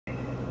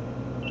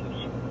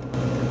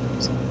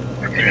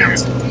Okay, now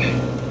it's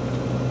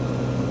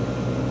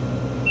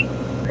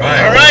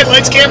Right. all right,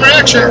 lights, camera,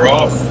 action. We're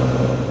off.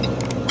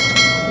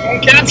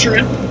 Don't capture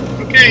it.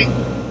 Okay.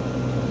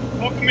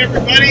 Welcome,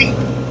 everybody.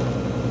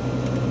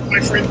 My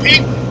friend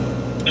Pete.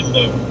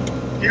 Hello.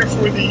 Here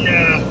for the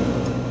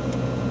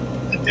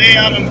day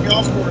out on the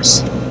golf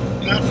course.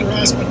 Not for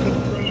us, but for the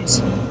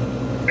pros.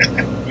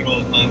 Good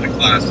old Honda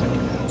Classic.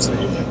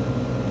 Absolutely.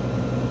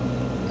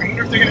 I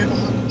wonder if they're going to have a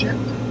Honda Jet.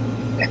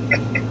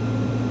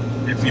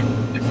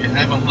 If you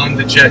have a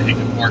Honda Jet, you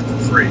can park for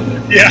free.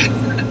 Yeah.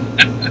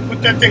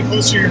 Put that thing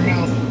closer to your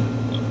mouth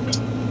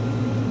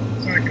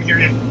so I can hear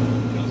you.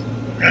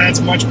 That's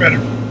much better.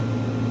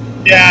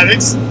 Yeah,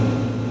 this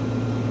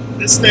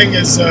thing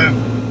is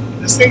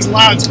this thing's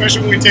loud,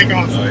 especially when we take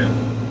off. Oh yeah.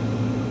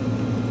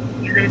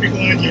 You're going to be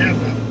glad you have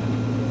that.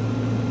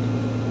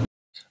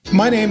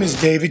 My name is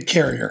David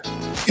Carrier.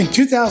 In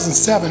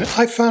 2007,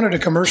 I founded a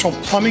commercial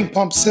plumbing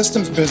pump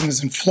systems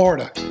business in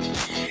Florida.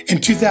 In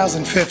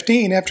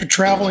 2015, after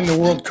traveling the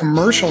world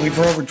commercially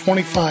for over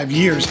 25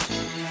 years,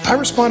 I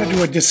responded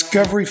to a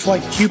Discovery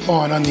Flight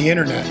coupon on the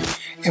internet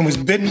and was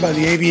bitten by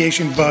the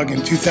aviation bug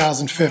in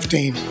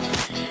 2015.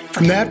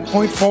 From that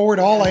point forward,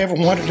 all I ever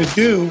wanted to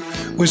do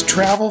was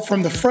travel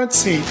from the front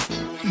seat,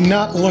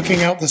 not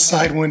looking out the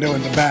side window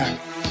in the back.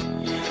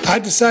 I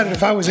decided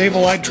if I was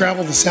able, I'd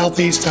travel the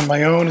Southeast on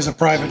my own as a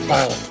private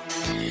pilot.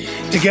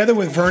 Together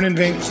with Vernon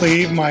Van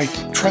Cleve, my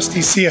trusty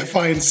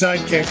CFI and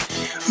sidekick,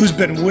 who's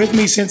been with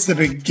me since the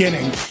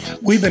beginning,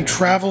 we've been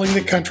traveling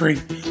the country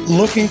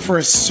looking for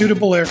a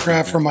suitable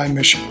aircraft for my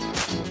mission.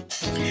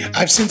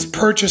 I've since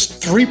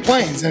purchased 3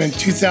 planes and in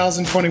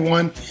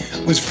 2021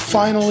 was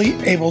finally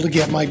able to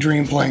get my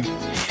dream plane,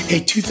 a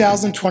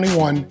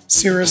 2021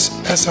 Cirrus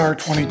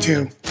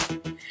SR-22.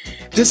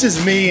 This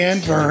is me and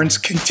Vern's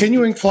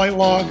continuing flight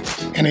log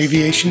and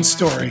aviation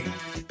story.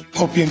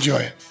 Hope you enjoy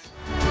it.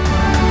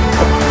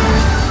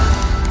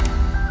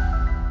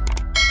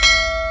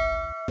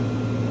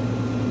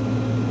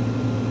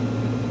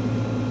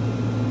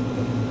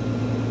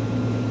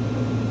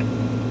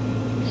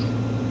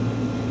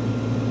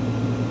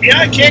 Yeah,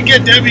 I can't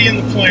get Debbie in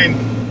the plane,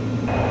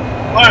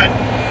 but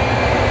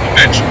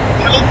Eventually.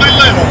 little by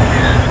little,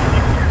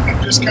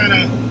 I'm just kind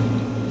of,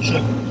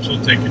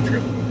 She'll take a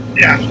trip.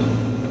 yeah.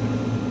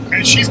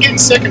 And she's getting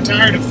sick and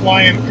tired of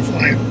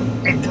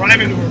of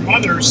driving to her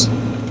mother's. I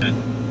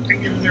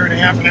can get her there in a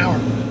half an hour.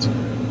 That's great.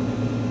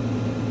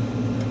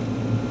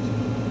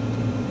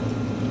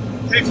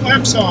 Hey,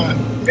 flaps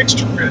on,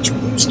 mixture bridge,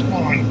 boost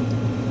on.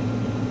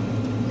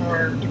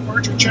 Our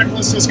departure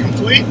checklist is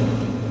complete.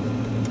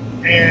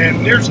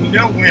 And there's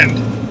no wind.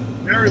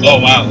 Very low.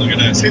 Oh wow, look at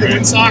that. See the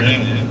Great. windsock?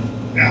 Yeah.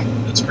 Yeah.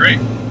 That's great.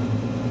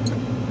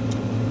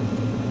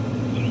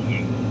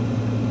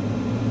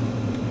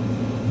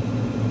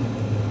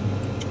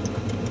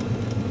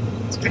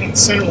 Let's get on the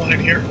center line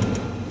here.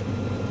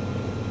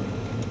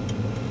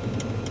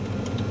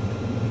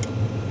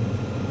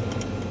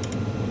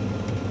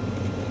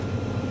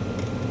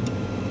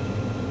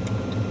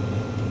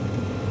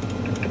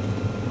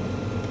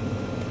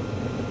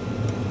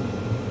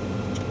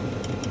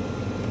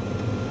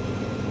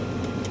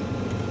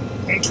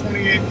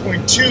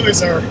 .2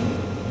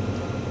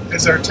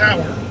 is our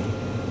tower.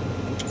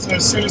 So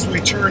as soon as we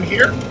turn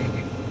here,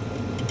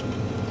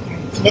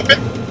 flip it.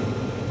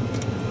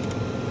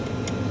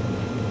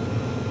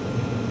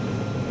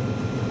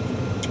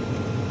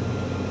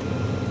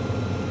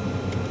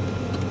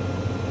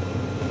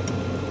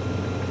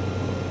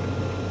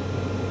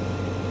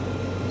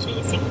 So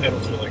the foot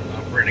pedals are like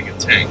operating a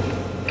tank,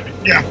 right?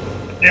 Yeah,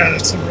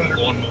 that's the rudder.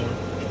 Lawnmower.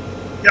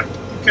 Yep.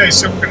 Okay,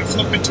 so we're going to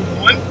flip it to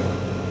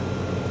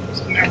 1.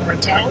 So now we're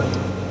in tower.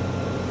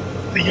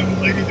 The young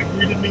lady that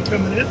greeted me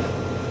coming in.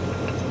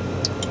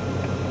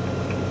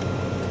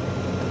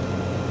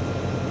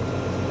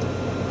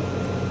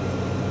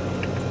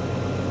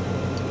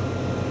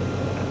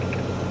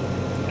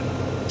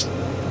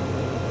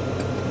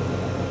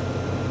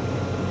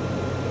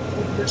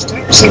 There's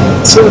tower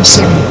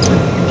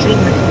 773.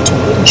 Julie to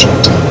Golden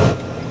Shot Tower.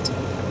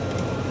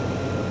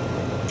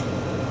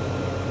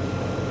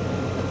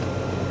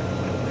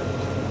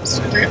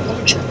 So they have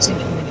other shots in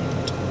front of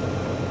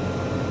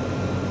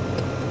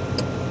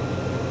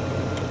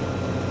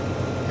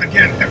you.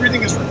 Again,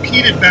 everything is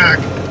repeated back.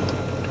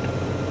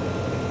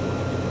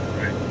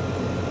 Right.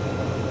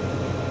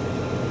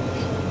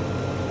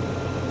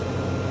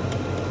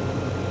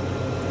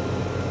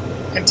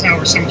 And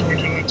tower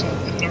 720 on the top.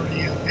 It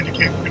already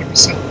indicate we're going to be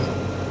set.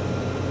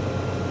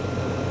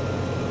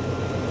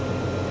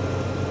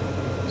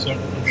 So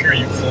I'm sure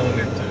you've flown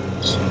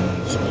into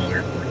some small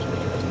airports where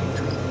there's no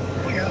traffic.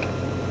 Oh, yeah.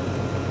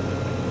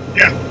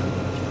 Yeah.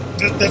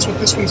 That's what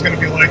this one's going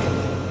to be like.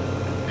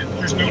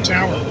 There's no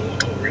tower.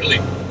 Oh, really?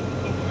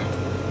 Oh, wow.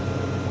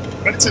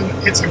 But it's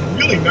a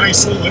really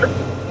nice little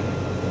airport.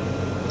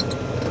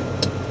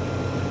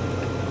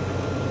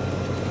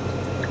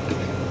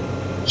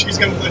 She's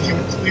going to let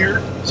him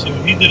clear. So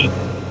he did it.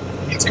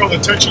 It's called a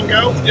touch and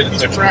go. He did a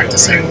He's touch and go,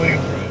 practicing right?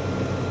 land. Right.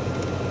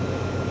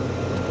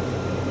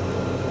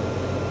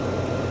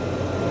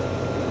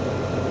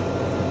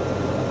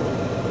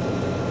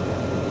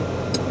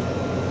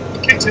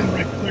 10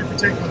 right, clear for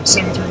takeoff,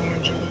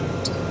 731 Juliet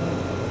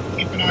Hotel.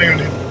 Keep an eye on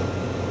him.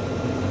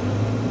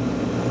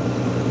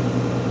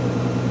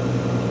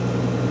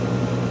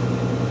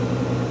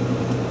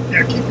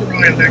 Yeah, keep your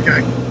eye on that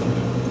guy,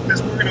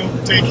 because we're going to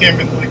overtake him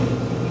in like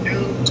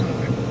no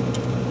time.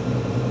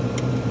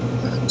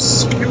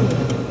 Let's fuel.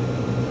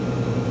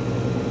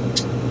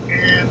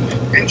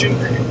 And engine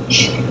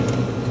page.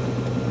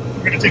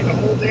 We're going to take the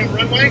whole damn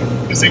runway,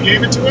 because they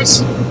gave it to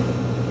us.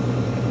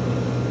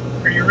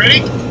 Are you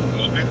ready?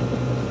 Okay.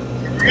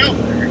 Here we go.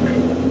 There we go.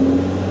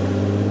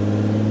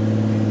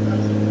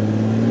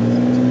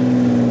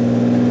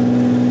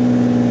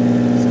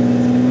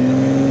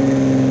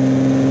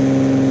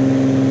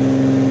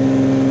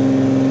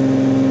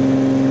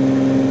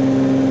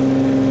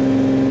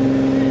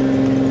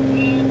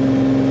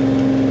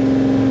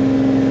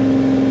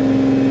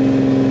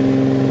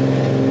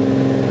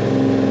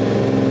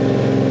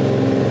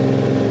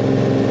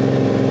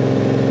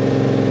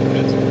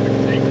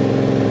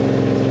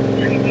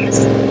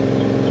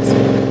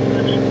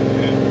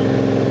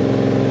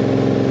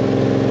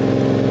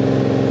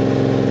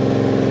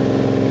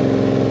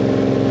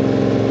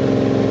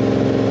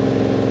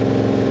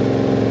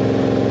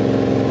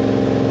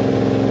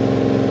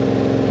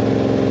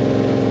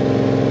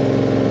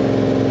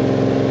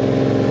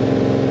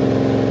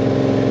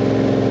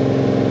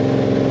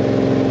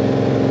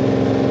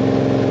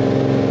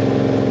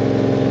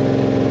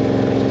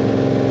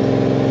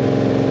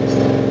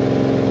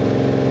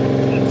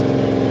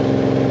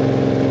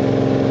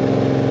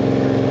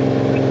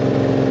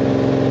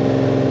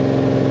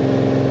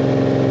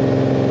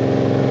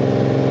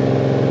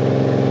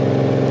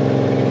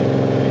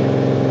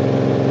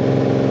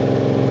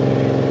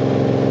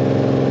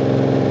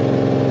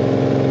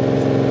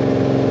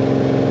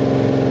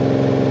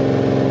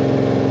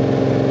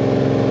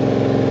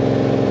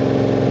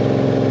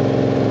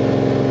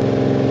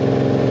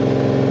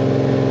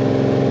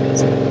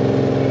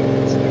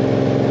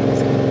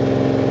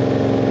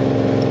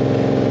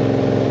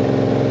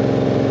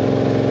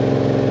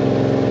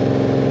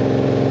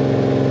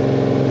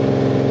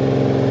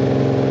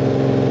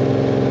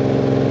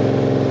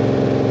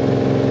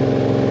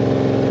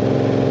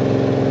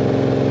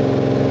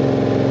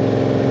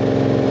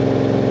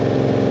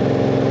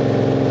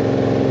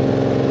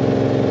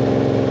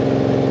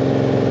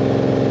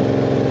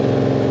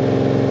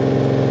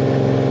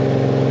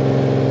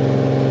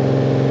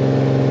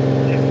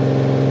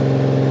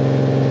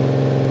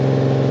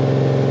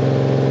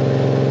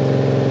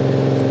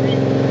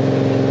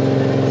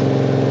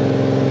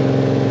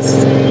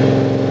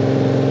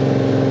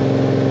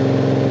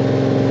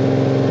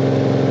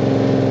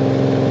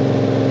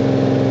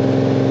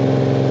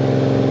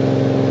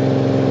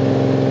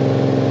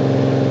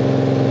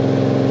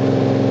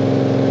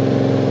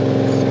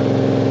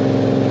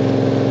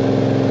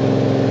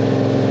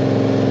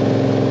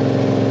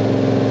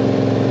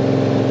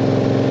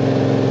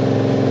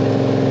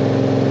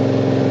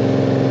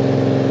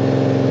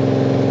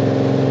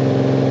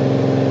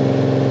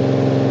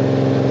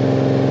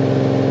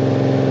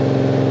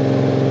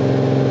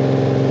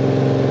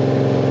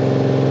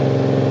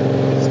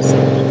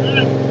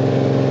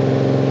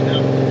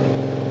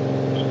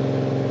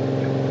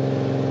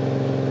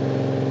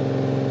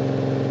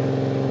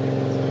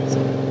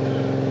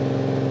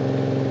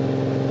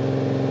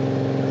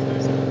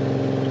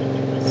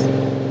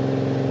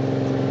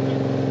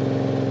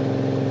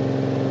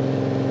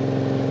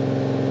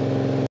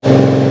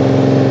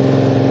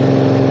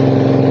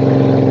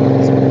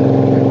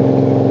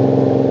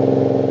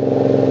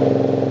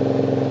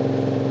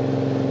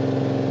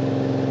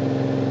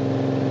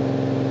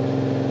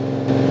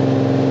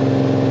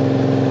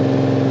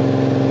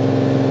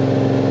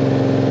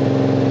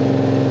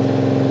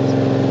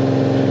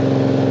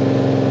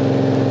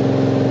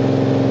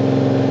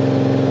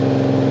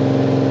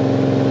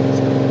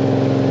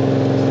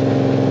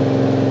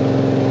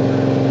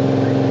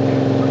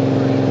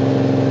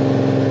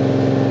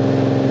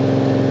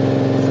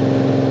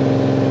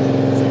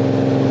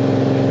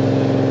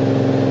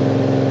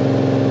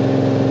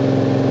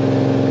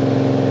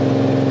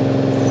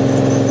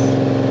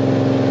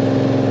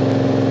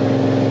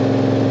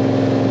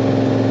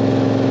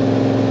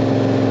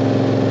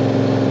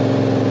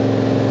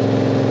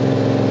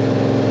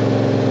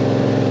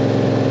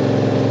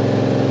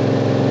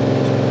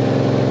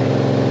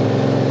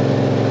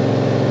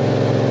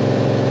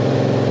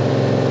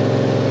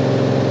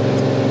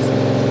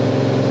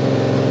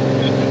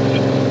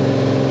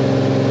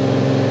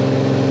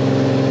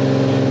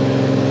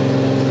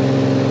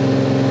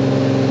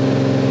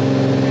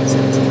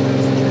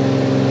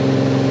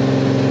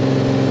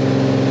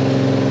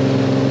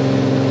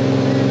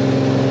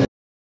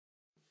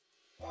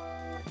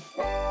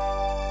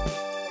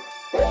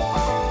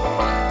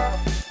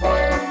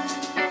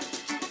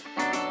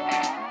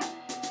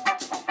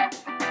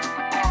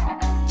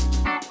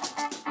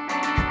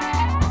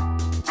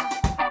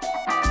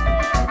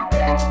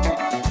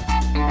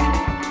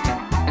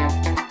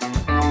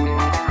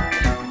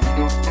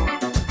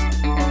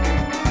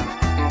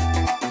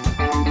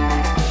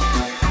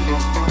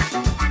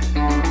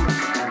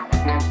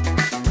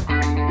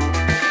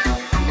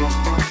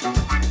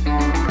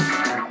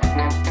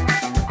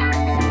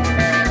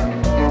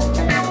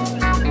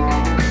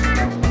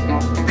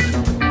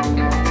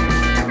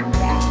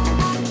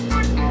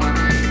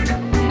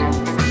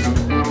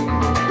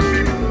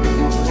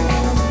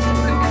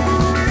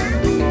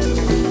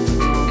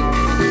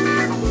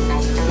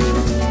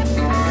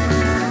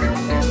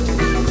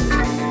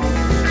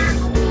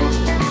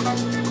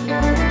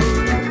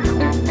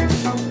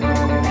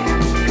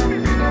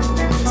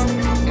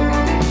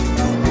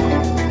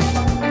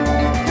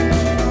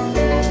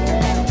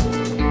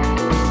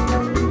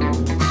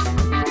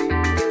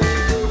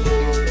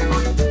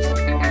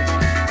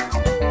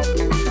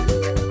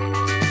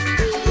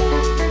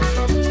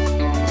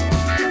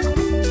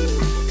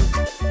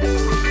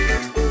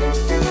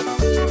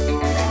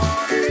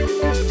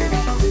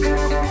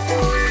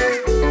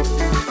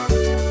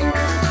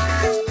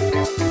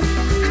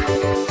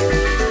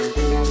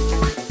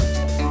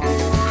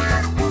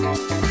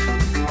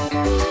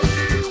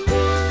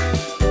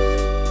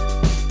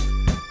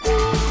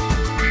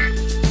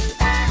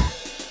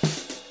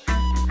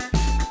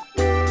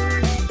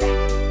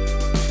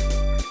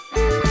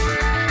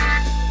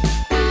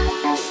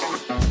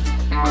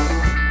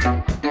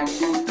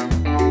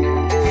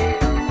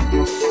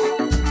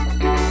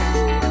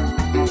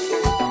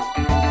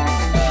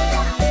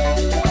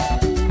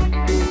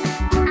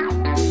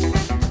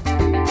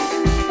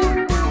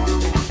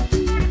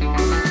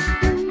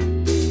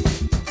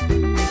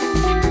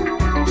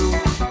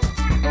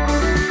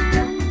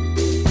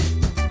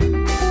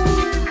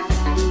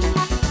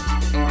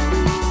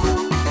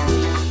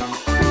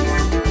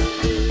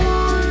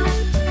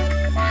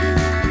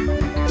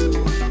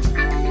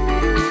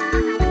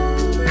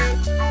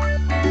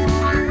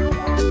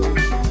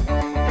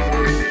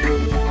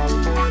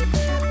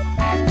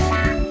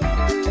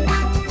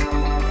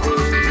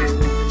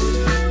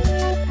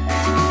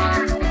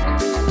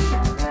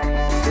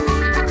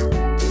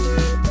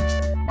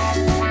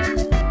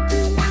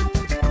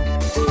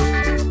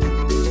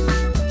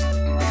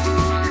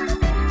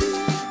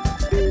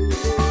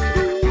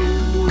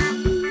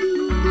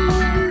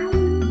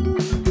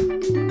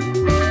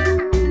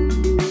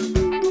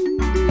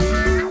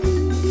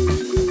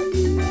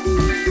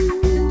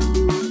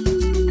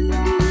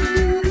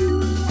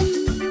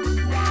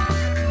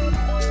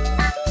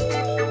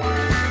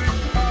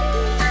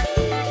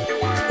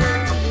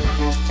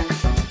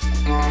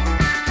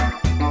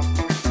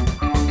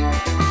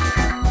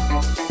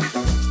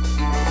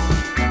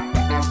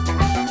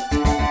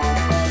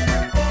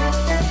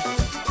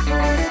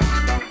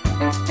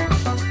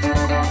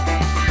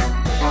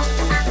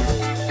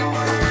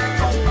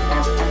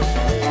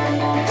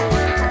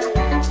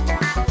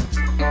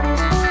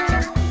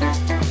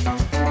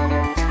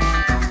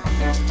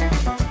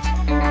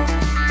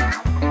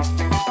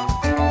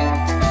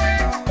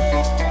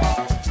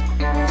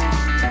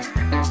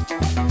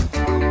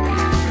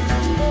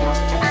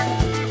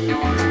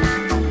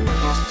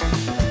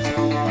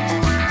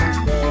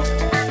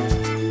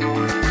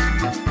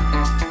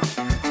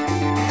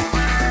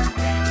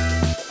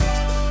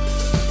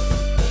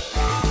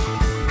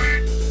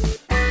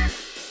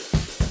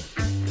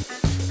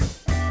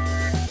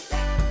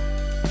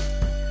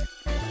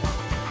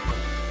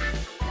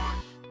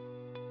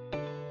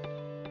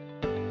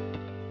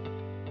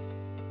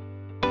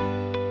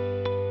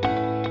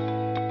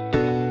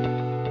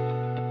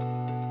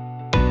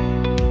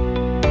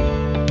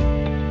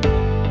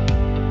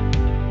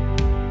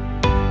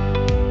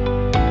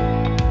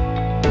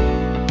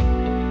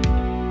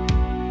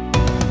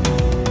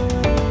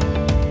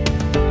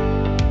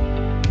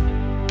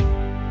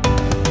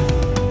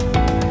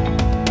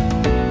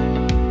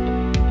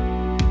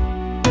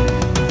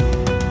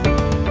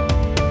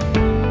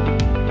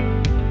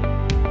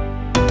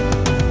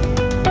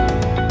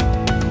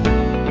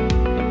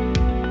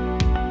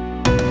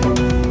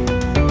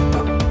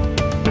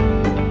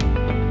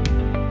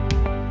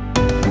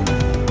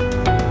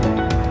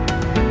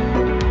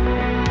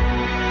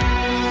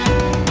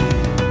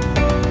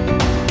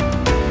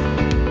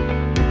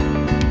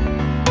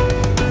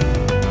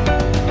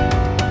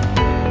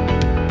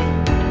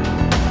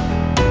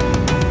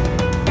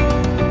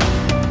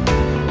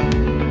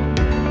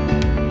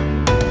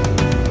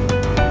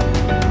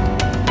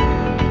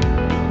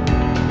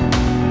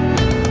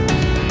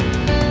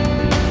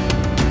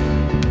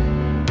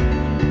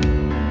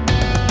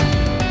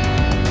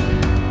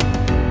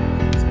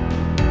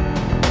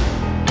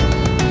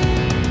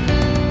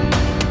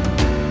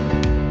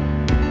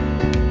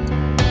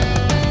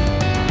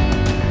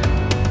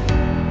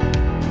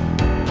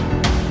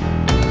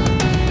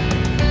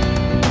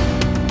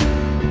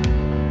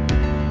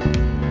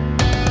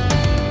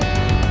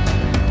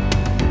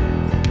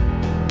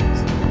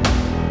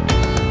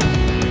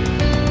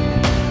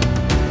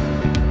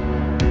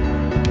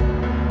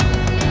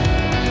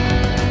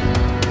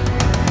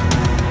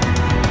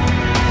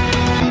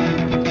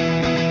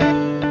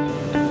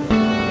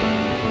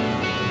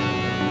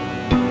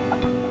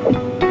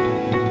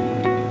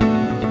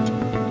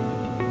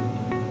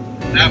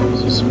 That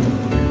was a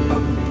smooth.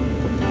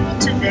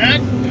 Not too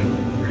bad.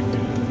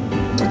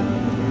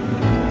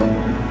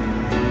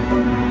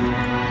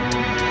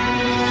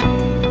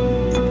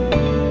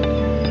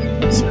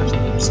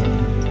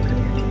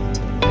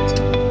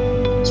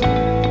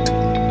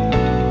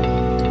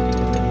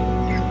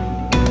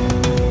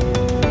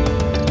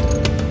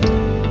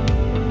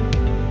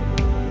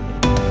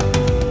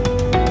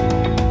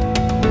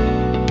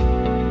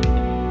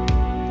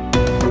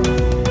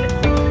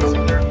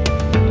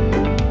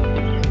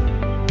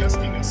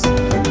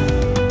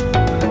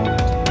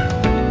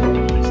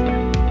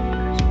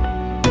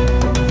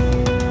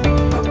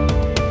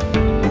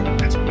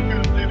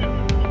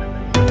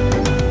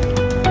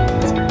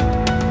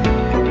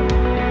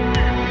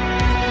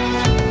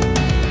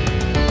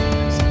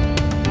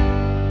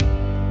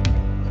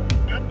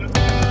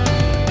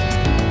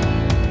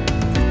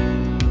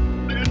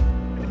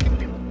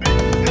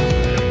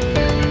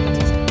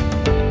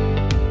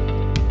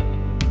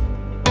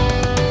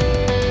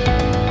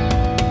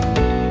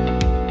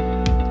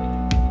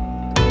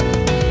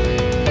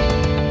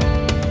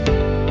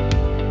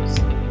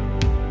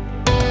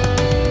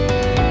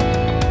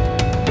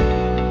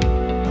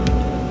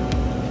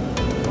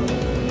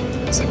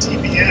 It's a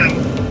TBM.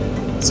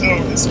 So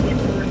this is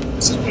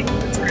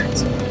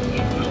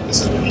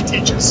what he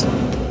teaches.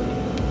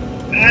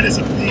 That is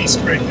a beast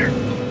right there.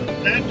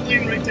 That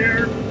plane right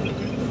there will do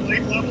the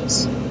flight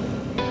levels.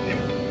 It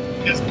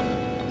has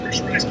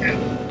pressurized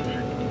cabin,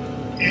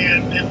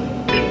 and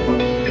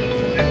it'll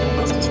fly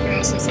almost as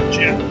fast as a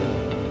jet.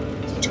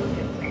 It's a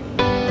turbo prop.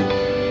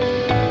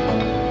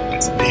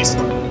 That's a beast.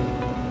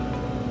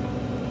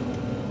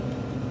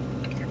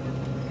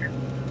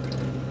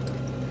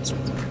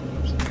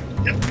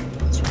 Yep,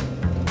 that's right.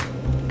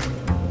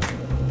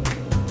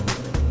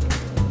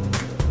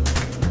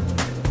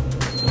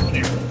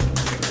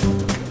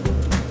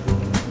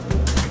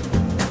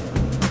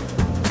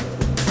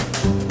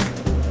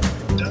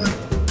 Done.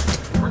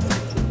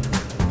 Perfect.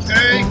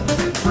 Okay,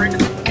 break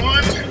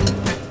one.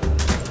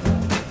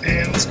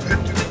 And let's go ahead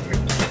and do it.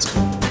 Let's go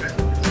back.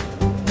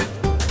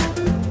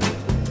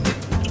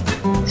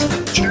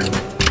 Check.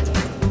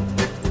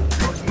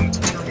 Doors need to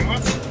turn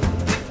off.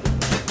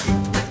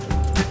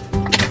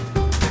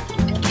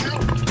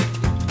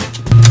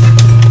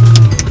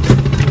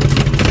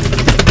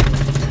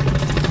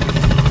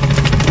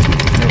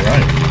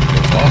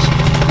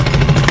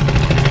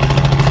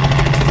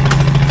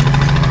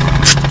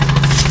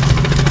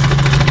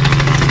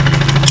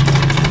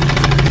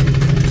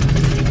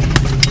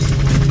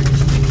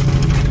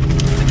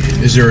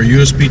 Is there a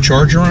USB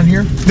charger on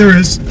here? There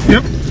is.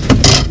 Yep.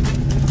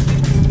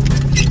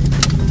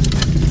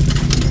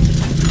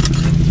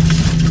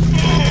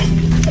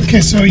 Okay,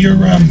 so you're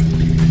right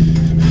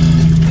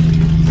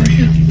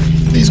here.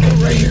 These go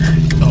right here.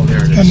 Oh,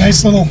 there it is. A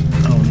nice little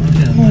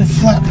little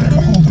flap there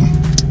to hold them.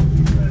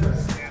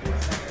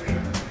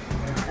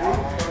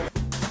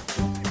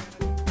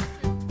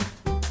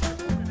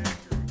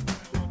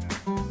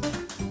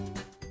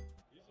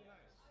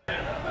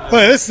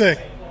 Look at this thing.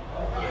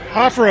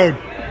 Off-road.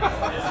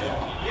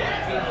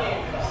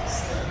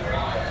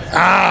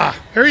 Ah,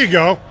 there you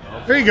go.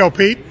 There you go,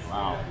 Pete.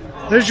 Wow.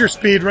 There's your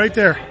speed right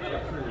there.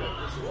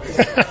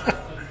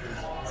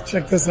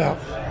 Check this out.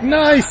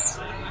 Nice.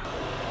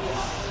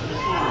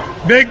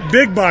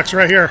 Big bucks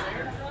right here.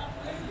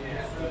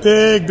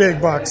 Big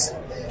bucks.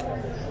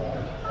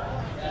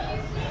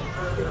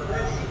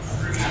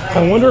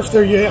 I wonder if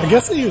they're, I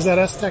guess they use that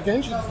S-Tech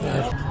engine.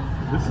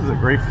 This is a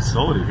great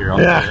facility here, I'll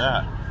tell you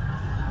that.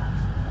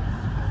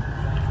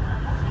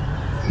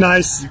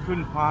 Nice. You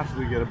couldn't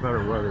possibly get a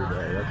better weather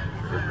day, that's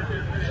for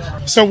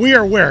sure. So we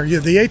are where?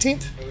 You the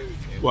 18th?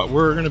 What,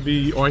 we're going to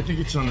be, I think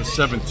it's on the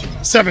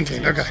 17th.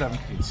 17th, okay.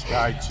 17th,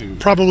 Sky 2.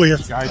 Probably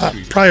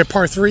probably a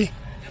par 3?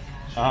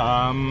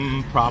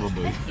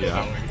 Probably,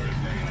 yeah.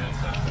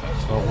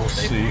 So we'll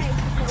see.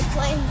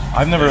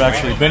 I've never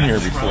actually been here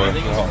before,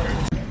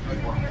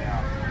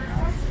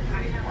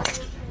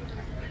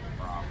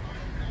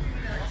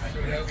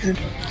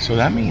 so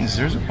that means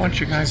there's a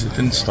bunch of guys that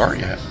didn't start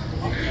yet.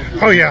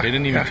 Oh yeah. They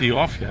didn't even tee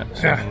off yet.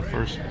 So the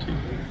first tee.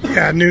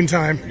 Yeah,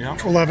 noontime. Yeah.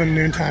 11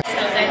 noontime. All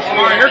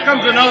right, here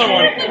comes another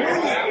one.